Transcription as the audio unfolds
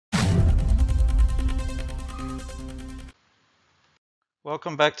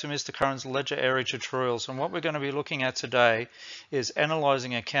Welcome back to Mr. Curran's Ledger-ary tutorials, and what we're going to be looking at today is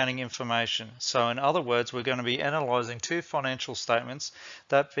analysing accounting information. So in other words, we're going to be analysing two financial statements,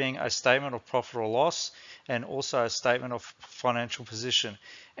 that being a statement of profit or loss and also a statement of financial position.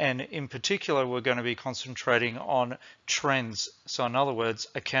 And in particular, we're going to be concentrating on trends. So in other words,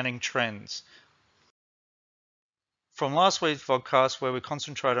 accounting trends. From last week's Vodcast, where we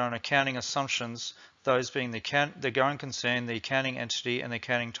concentrated on accounting assumptions, those being the going concern, the accounting entity, and the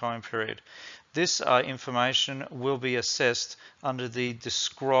accounting time period. This information will be assessed under the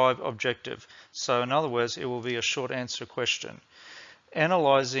describe objective. So in other words, it will be a short answer question.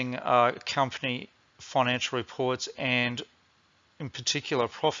 Analysing company financial reports and in particular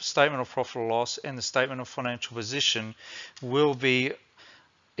statement of profit or loss and the statement of financial position will be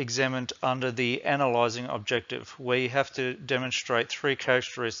examined under the analysing objective, where you have to demonstrate three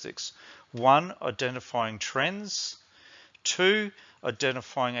characteristics. 1, identifying trends. 2,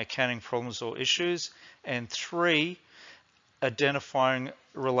 identifying accounting problems or issues. And 3, identifying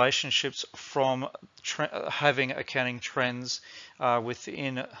relationships from having accounting trends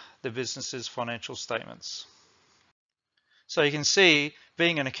within the business's financial statements. So you can see,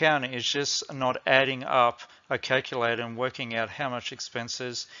 being an accountant is just not adding up a calculator and working out how much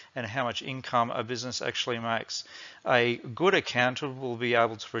expenses and how much income a business actually makes. A good accountant will be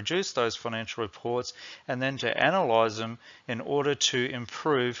able to produce those financial reports and then to analyze them in order to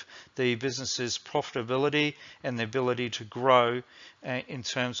improve the business's profitability and the ability to grow in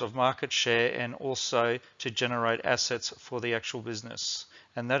terms of market share and also to generate assets for the actual business.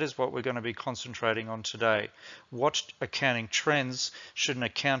 And that is what we're going to be concentrating on today. What accounting trends should an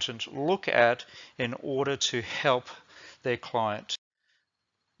accountant look at in order to help their client?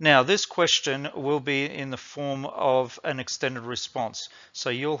 Now, this question will be in the form of an extended response.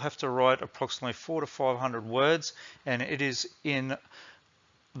 So you'll have to write approximately 400 to 500 words, and it is in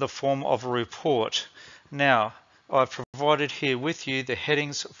the form of a report. Now, I've provided here with you the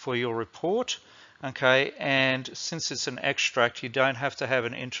headings for your report. Okay, and since it's an extract, you don't have to have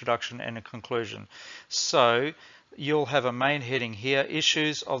an introduction and a conclusion. So you'll have a main heading here,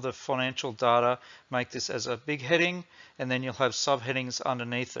 issues of the financial data, make this as a big heading, and then you'll have subheadings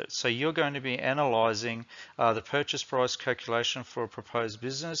underneath it. So you're going to be analysing the purchase price calculation for a proposed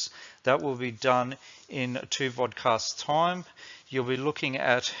business. That will be done in 2 vodcasts time. You'll be looking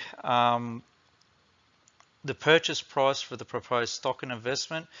at the purchase price for the proposed stock and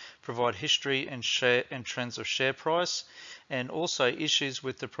investment, provide history and trends of share price, and also issues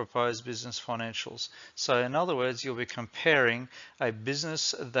with the proposed business financials. So in other words, you'll be comparing a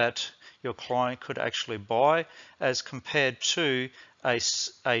business that your client could actually buy as compared to a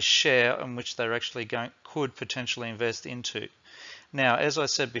share in which they're actually could potentially invest into. Now, as I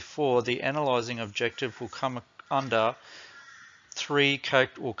said before, the analysing objective will come under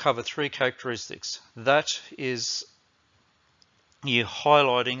will cover 3 characteristics. That is, you're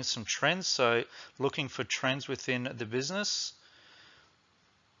highlighting some trends, so looking for trends within the business,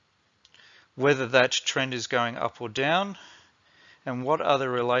 whether that trend is going up or down, and what are the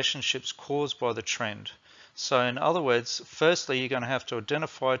relationships caused by the trend. So in other words, firstly, you're going to have to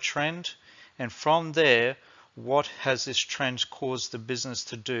identify a trend, and from there, what has this trend caused the business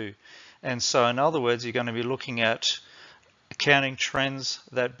to do? And so in other words, you're going to be looking at accounting trends,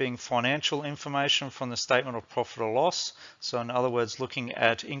 that being financial information from the statement of profit or loss. So in other words, looking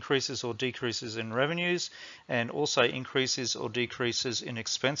at increases or decreases in revenues and also increases or decreases in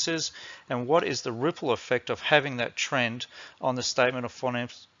expenses. And what is the ripple effect of having that trend on the statement of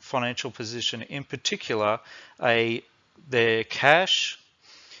financial position, in particular, their cash,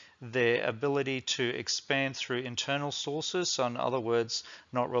 their ability to expand through internal sources, so in other words,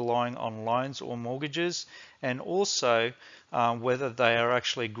 not relying on loans or mortgages, and also whether they are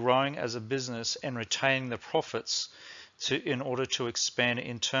actually growing as a business and retaining the profits in order to expand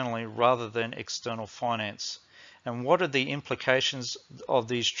internally rather than external finance. And what are the implications of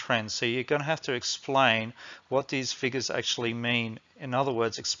these trends? So you're going to have to explain what these figures actually mean. In other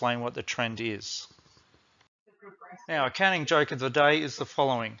words, explain what the trend is. Now, accounting joke of the day is the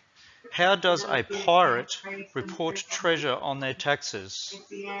following. How does a pirate report treasure on their taxes?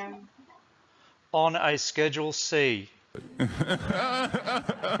 On a Schedule C. Now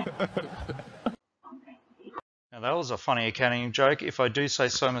that was a funny accounting joke, if I do say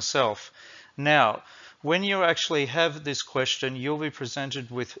so myself. Now, when you actually have this question, you'll be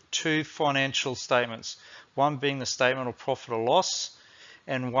presented with 2 financial statements. One being the statement of profit or loss,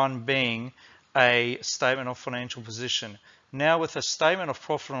 and one being a statement of financial position. Now, with a statement of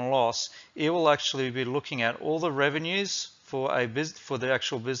profit and loss, it will actually be looking at all the revenues for the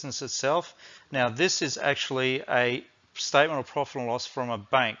actual business itself. Now, this is actually a statement of profit and loss from a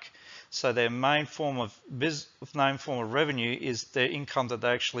bank. So their main form of revenue is their income that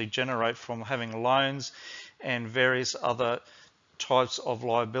they actually generate from having loans and various other types of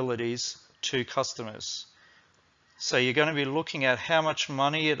liabilities to customers. So you're going to be looking at how much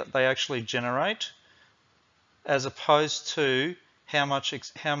money they actually generate, as opposed to how much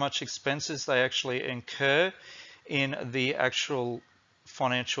expenses they actually incur in the actual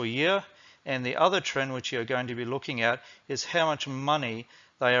financial year. And the other trend which you're going to be looking at is how much money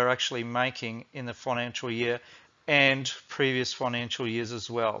they are actually making in the financial year and previous financial years as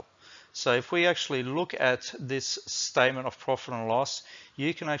well. So if we actually look at this statement of profit and loss,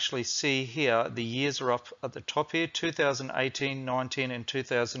 you can actually see here the years are up at the top here, 2018, 19 and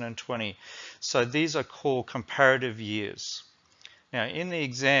 2020. So these are called comparative years. Now in the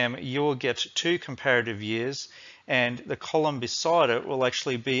exam you'll get 2 comparative years, and the column beside it will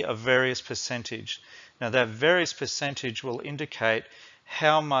actually be a various percentage. Now that various percentage will indicate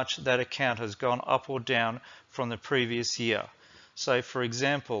how much that account has gone up or down from the previous year. So for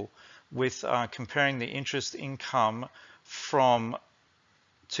example, with comparing the interest income from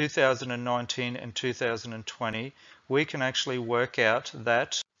 2019 and 2020, we can actually work out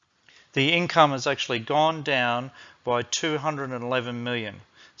that the income has actually gone down by 211 million.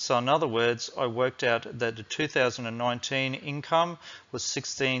 So in other words, I worked out that the 2019 income was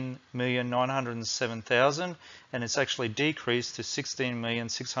 16,907,000, and it's actually decreased to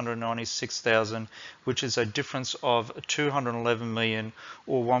 16,696,000, which is a difference of 211 million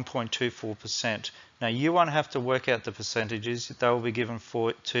or 1.24%. Now you won't have to work out the percentages, they will be given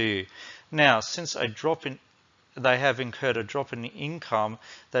to you. Now since they have incurred a drop in income,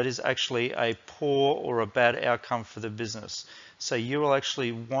 that is actually a poor or a bad outcome for the business. So you will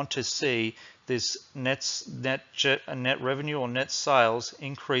actually want to see this net revenue or net sales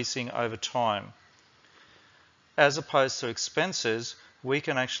increasing over time. As opposed to expenses, we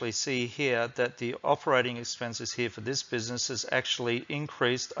can actually see here that the operating expenses here for this business has actually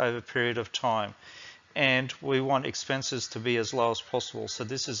increased over a period of time. And we want expenses to be as low as possible. So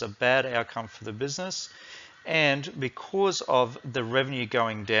this is a bad outcome for the business. And because of the revenue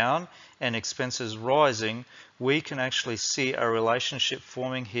going down and expenses rising, we can actually see a relationship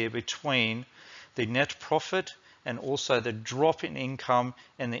forming here between the net profit and also the drop in income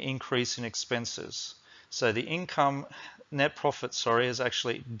and the increase in expenses. So the net profit, has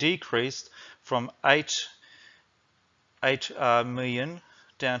actually decreased from 8 million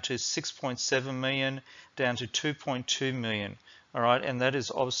down to 6.7 million, down to 2.2 million. All right, and that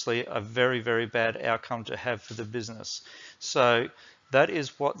is obviously a very, very bad outcome to have for the business. So that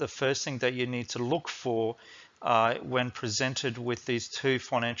is what the first thing that you need to look for when presented with these 2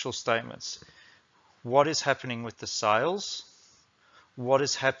 financial statements. What is happening with the sales? What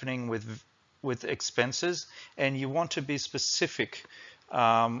is happening with expenses? And you want to be specific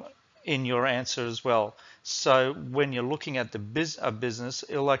in your answer as well. So when you're looking at a business,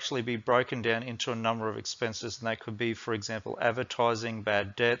 it'll actually be broken down into a number of expenses, and that could be, for example, advertising,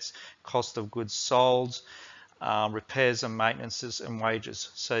 bad debts, cost of goods sold, repairs and maintenances, and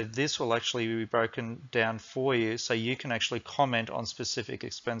wages. So this will actually be broken down for you so you can actually comment on specific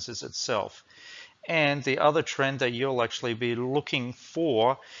expenses itself. And the other trend that you'll actually be looking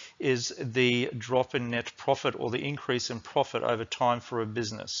for is the drop in net profit or the increase in profit over time for a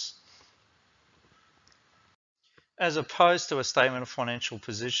business, as opposed to a statement of financial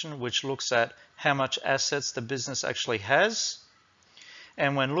position, which looks at how much assets the business actually has.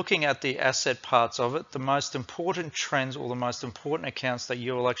 And when looking at the asset parts of it, the most important trends or the most important accounts that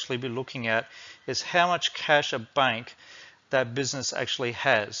you will actually be looking at is how much cash at bank that business actually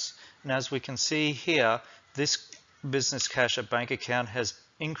has. And as we can see here, this business cash at bank account has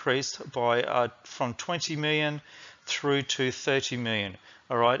increased by from 20 million through to 30 million.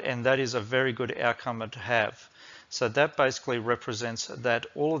 All right, and that is a very good outcome to have. So that basically represents that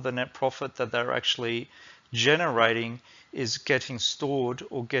all of the net profit that they're actually generating is getting stored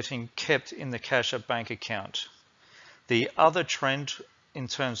or getting kept in the cash at bank account. The other trend in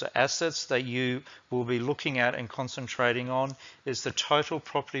terms of assets that you will be looking at and concentrating on is the total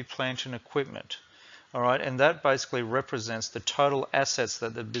property, plant and equipment. All right, and that basically represents the total assets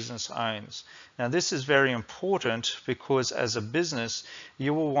that the business owns. Now this is very important because as a business,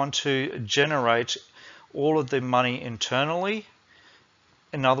 you will want to generate all of the money internally,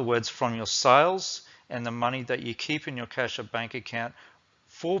 in other words, from your sales and the money that you keep in your cash at bank account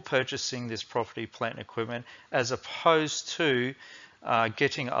for purchasing this property, plant and equipment, as opposed to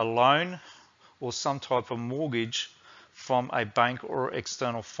getting a loan or some type of mortgage from a bank or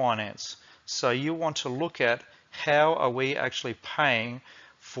external finance. So you want to look at how are we actually paying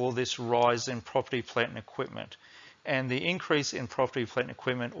for this rise in property, plant and equipment. And the increase in property, plant, and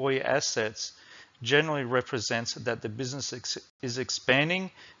equipment, or your assets, generally represents that the business is expanding.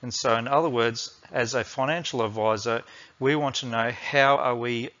 And so, in other words, as a financial advisor, we want to know how are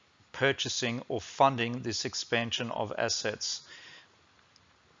we purchasing or funding this expansion of assets.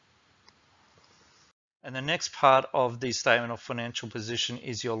 And the next part of the statement of financial position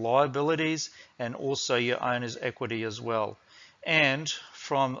is your liabilities and also your owner's equity as well. And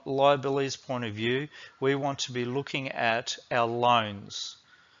from liabilities point of view, we want to be looking at our loans.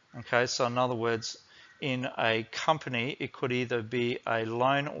 Okay, so in other words, in a company, it could either be a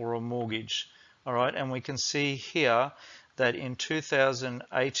loan or a mortgage. All right, and we can see here that in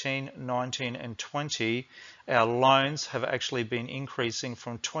 2018, 19, and 20, our loans have actually been increasing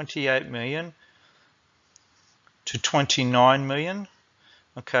from 28 million to 29 million,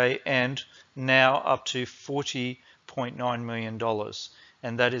 okay, and now up to $40.9 million.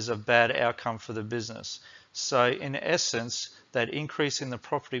 And that is a bad outcome for the business. So in essence, that increase in the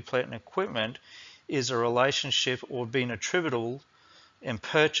property, plant, and equipment is a relationship or being attributable and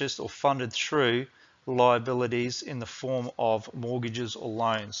purchased or funded through liabilities in the form of mortgages or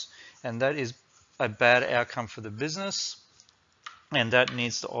loans. And that is a bad outcome for the business, and that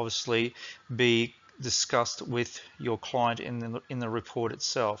needs to obviously be discussed with your client in the report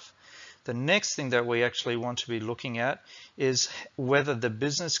itself. The next thing that we actually want to be looking at is whether the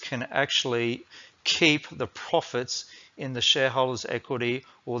business can actually keep the profits in the shareholders' equity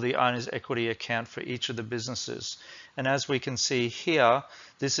or the owner's equity account for each of the businesses. And as we can see here,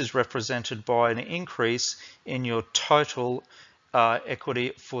 this is represented by an increase in your total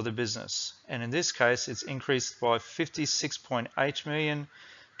equity for the business. And in this case, it's increased by 56.8 million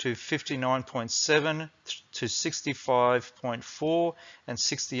to 59.7 to 65.4 and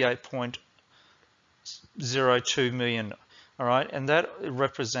 68.02 million. All right, and that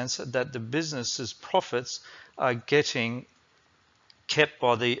represents that the business's profits are getting kept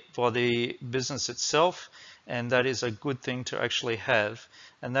by the business itself, and that is a good thing to actually have,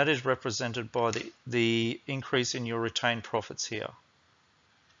 and that is represented by the increase in your retained profits here.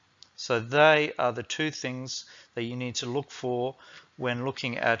 So they are the two things that you need to look for when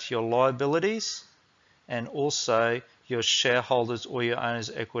looking at your liabilities and also your shareholders or your owner's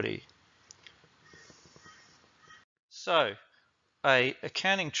equity. So an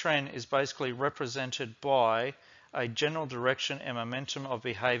accounting trend is basically represented by a general direction and momentum of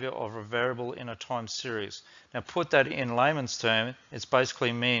behavior of a variable in a time series. Now put that in layman's term, it's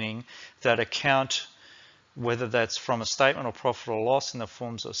basically meaning that account, whether that's from a statement of profit or loss in the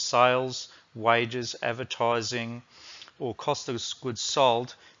forms of sales, wages, advertising, or cost of goods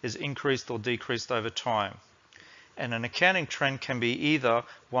sold, is increased or decreased over time. And an accounting trend can be either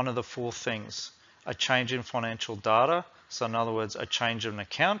one of the four things: a change in financial data, so in other words, a change in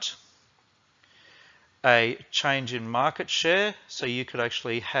account, a change in market share, so you could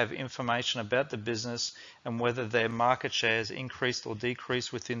actually have information about the business and whether their market share has increased or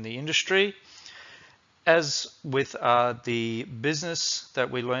decreased within the industry. As with the business that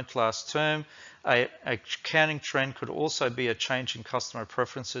we learnt last term, a accounting trend could also be a change in customer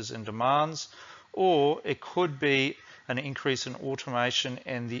preferences and demands, or it could be an increase in automation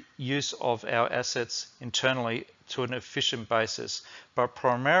and the use of our assets internally to an efficient basis. But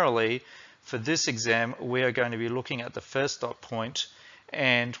primarily for this exam, we are going to be looking at the first dot point,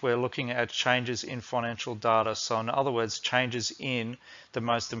 and we're looking at changes in financial data. So in other words, changes in the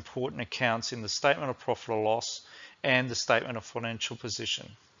most important accounts in the statement of profit or loss and the statement of financial position.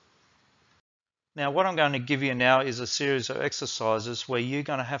 Now what I'm going to give you now is a series of exercises where you're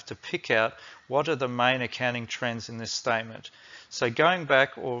going to have to pick out what are the main accounting trends in this statement. So going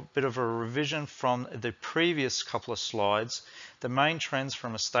back, or a bit of a revision from the previous couple of slides, the main trends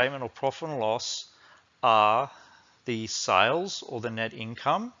from a statement of profit and loss are the sales or the net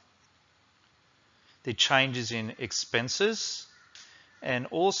income, the changes in expenses, and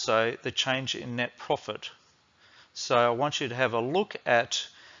also the change in net profit. So I want you to have a look at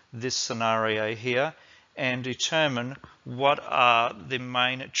this scenario here and determine what are the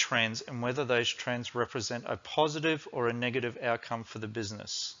main trends and whether those trends represent a positive or a negative outcome for the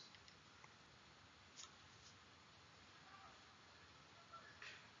business.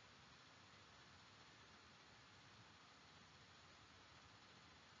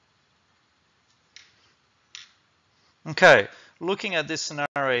 Okay, looking at this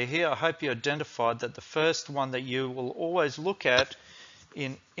scenario here, I hope you identified that the first one that you will always look at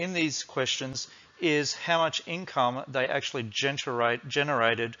in these questions is how much income they actually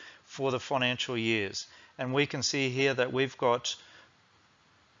generated for the financial years. And we can see here that we've got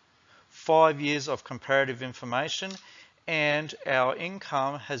 5 years of comparative information, and our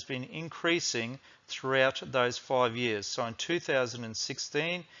income has been increasing throughout those 5 years. So in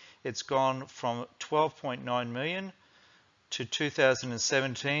 2016, it's gone from 12.9 million to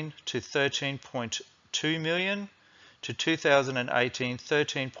 2017 to 13.2 million, to 2018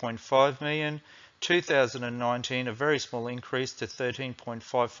 13.5 million, 2019 a very small increase to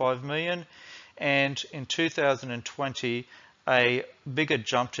 13.55 million, and in 2020 a bigger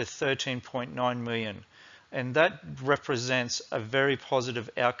jump to 13.9 million. And that represents a very positive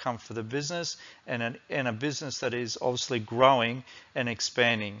outcome for the business, and a business that is obviously growing and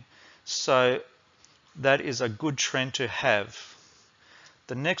expanding. So that is a good trend to have.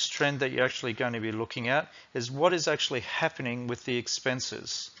 The next trend that you're actually going to be looking at is what is actually happening with the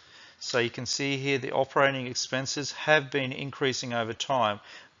expenses. So you can see here the operating expenses have been increasing over time,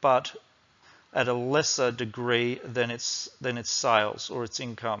 but at a lesser degree than its sales or its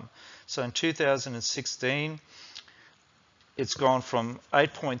income. So in 2016, it's gone from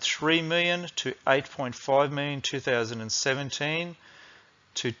 8.3 million to 8.5 million in 2017,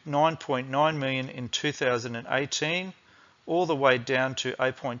 to 9.9 million in 2018, all the way down to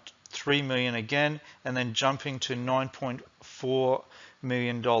 8.3 million again, and then jumping to $9.4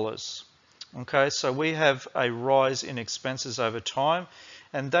 million. Okay, so we have a rise in expenses over time,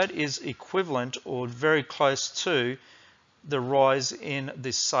 and that is equivalent or very close to the rise in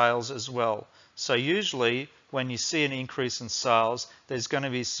the sales as well. So usually when you see an increase in sales, there's going to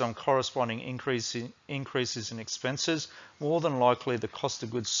be some corresponding increases in expenses, more than likely the cost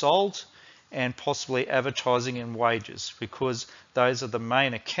of goods sold and possibly advertising and wages, because those are the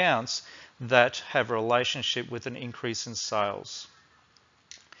main accounts that have a relationship with an increase in sales.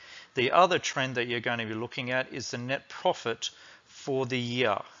 The other trend that you're going to be looking at is the net profit for the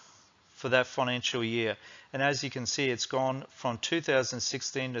year, for that financial year. And as you can see, it's gone from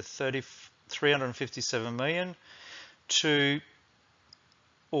 2016 to 357 million to,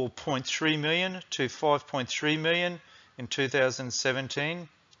 or 0.3 million to 5.3 million in 2017,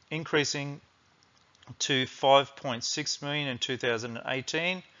 increasing to 5.6 million in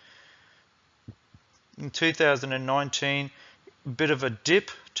 2018. In 2019, a bit of a dip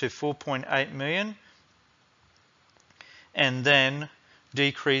to 4.8 million, and then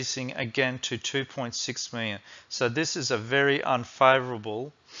decreasing again to 2.6 million. So this is a very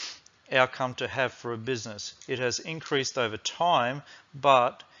unfavorable outcome to have for a business. It has increased over time,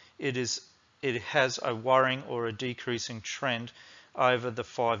 but it has a worrying or a decreasing trend over the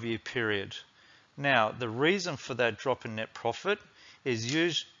 5-year period. Now, the reason for that drop in net profit is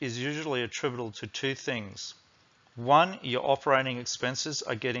usually attributable to two things. One, your operating expenses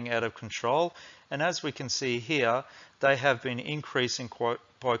are getting out of control, and as we can see here, they have been increasing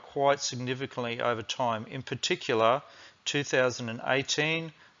by quite significantly over time, in particular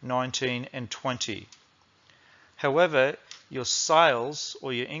 2018, 19 and 20. However, your sales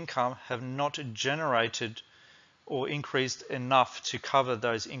or your income have not generated or increased enough to cover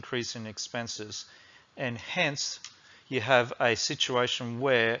those increase in expenses, and hence you have a situation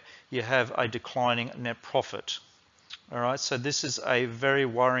where you have a declining net profit. All right, so this is a very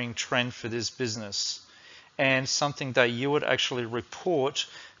worrying trend for this business, and something that you would actually report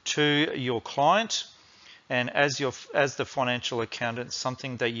to your client, and as the financial accountant,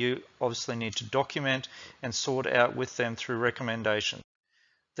 something that you obviously need to document and sort out with them through recommendation.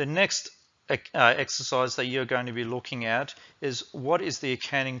 The next exercise that you're going to be looking at is what is the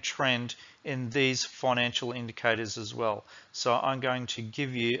accounting trend in these financial indicators as well. So I'm going to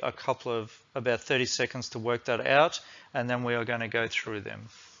give you a couple of about 30 seconds to work that out, and then we are going to go through them.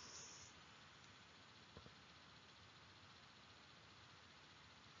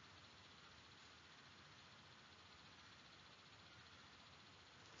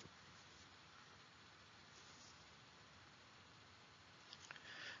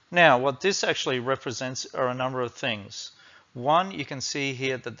 Now, what this actually represents are a number of things. One, you can see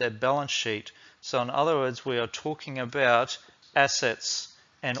here that they're balance sheet. So in other words, we are talking about assets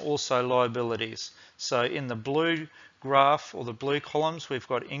and also liabilities. So in the blue graph or the blue columns, we've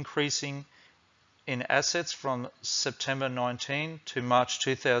got increasing in assets from September 19 to March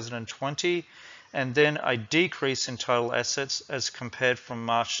 2020, and then a decrease in total assets as compared from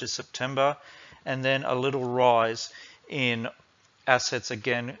March to September, and then a little rise in assets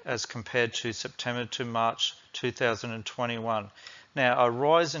again as compared to September to March 2021. Now, a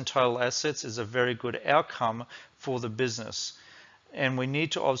rise in total assets is a very good outcome for the business, and we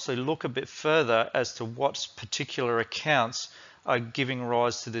need to obviously look a bit further as to what particular accounts are giving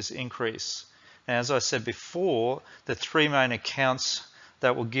rise to this increase. Now, as I said before, the three main accounts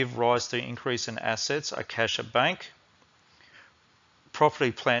that will give rise to increase in assets are cash at bank,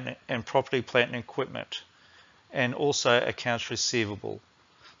 property, plant and equipment. and also accounts receivable.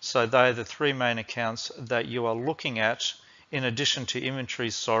 So they are the three main accounts that you are looking at in addition to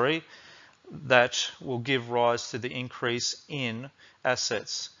inventory, that will give rise to the increase in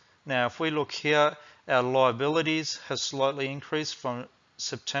assets. Now, if we look here, our liabilities have slightly increased from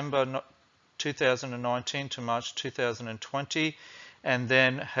September 2019 to March 2020, and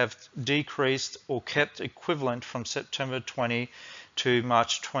then have decreased or kept equivalent from September 20 to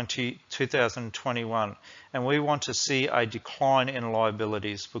March 2021. And we want to see a decline in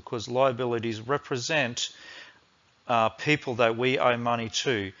liabilities, because liabilities represent people that we owe money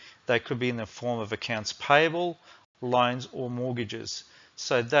to. They could be in the form of accounts payable, loans, or mortgages.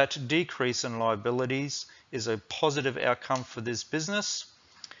 So that decrease in liabilities is a positive outcome for this business,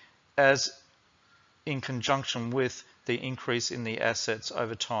 as in conjunction with the increase in the assets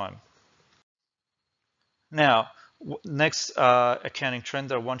over time. Now, next accounting trend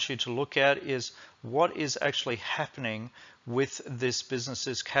that I want you to look at is what is actually happening with this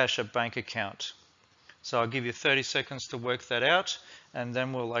business's cash at bank account. So I'll give you 30 seconds to work that out, and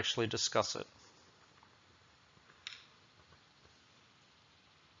then we'll actually discuss it.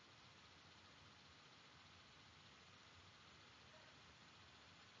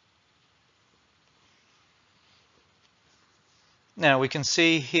 Now we can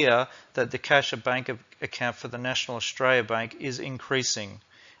see here that the cash at bank account for the National Australia Bank is increasing,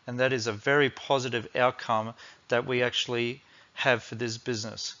 and that is a very positive outcome that we actually have for this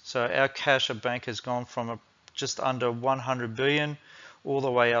business. So our cash at bank has gone from just under 100 billion all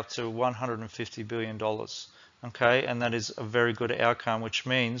the way up to 150 billion dollars. Okay, and that is a very good outcome, which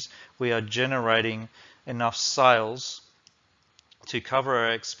means we are generating enough sales to cover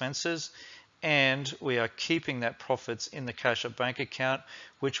our expenses, and we are keeping that profits in the cash at bank account,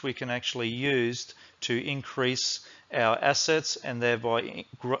 which we can actually use to increase our assets and thereby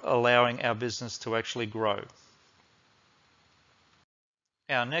allowing our business to actually grow.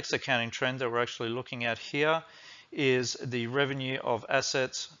 Our next accounting trend that we're actually looking at here is the revenue of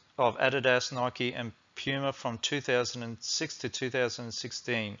assets of Adidas, Nike, and Puma from 2006 to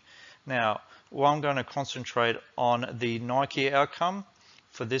 2016. Now, I'm going to concentrate on the Nike outcome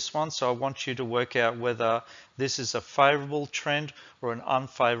for this one, so I want you to work out whether this is a favorable trend or an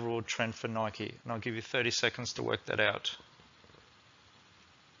unfavorable trend for Nike. And I'll give you 30 seconds to work that out.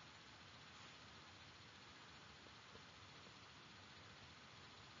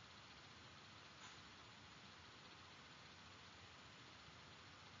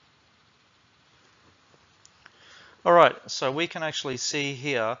 All right, so we can actually see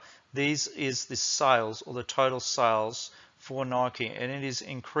here, these is the sales, or the total sales for Nike, and it is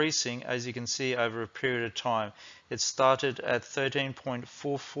increasing, as you can see, over a period of time. It started at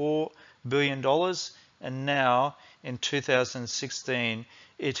 $13.44 billion, and now in 2016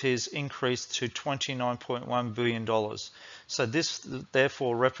 it has increased to $29.1 billion. So this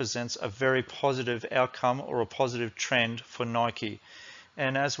therefore represents a very positive outcome, or a positive trend for Nike.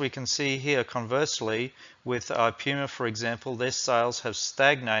 And as we can see here, conversely, with Puma, for example, their sales have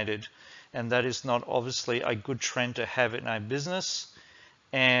stagnated, and that is not obviously a good trend to have in a business.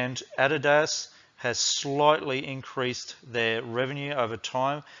 And Adidas has slightly increased their revenue over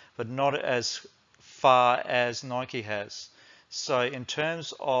time, but not as far as Nike has. So in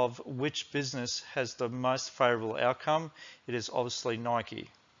terms of which business has the most favorable outcome, it is obviously Nike,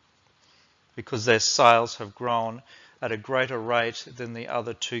 because their sales have grown at a greater rate than the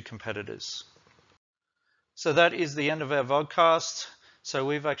other two competitors. So that is the end of our vodcast. So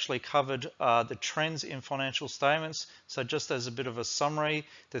we've actually covered the trends in financial statements. So just as a bit of a summary,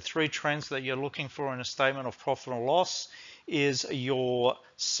 the three trends that you're looking for in a statement of profit or loss is your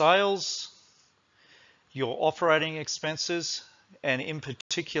sales, your operating expenses, and in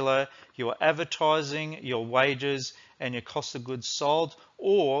particular your advertising, your wages, and your cost of goods sold,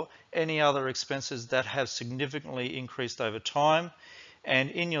 or any other expenses that have significantly increased over time.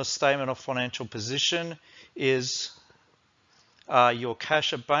 And in your statement of financial position is your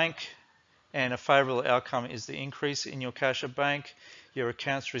cash at bank, and a favorable outcome is the increase in your cash at bank, your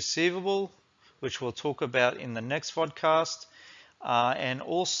accounts receivable, which we'll talk about in the next vodcast, and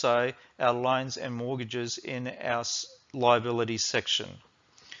also our loans and mortgages in our liability section.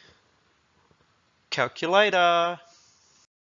 Calculator.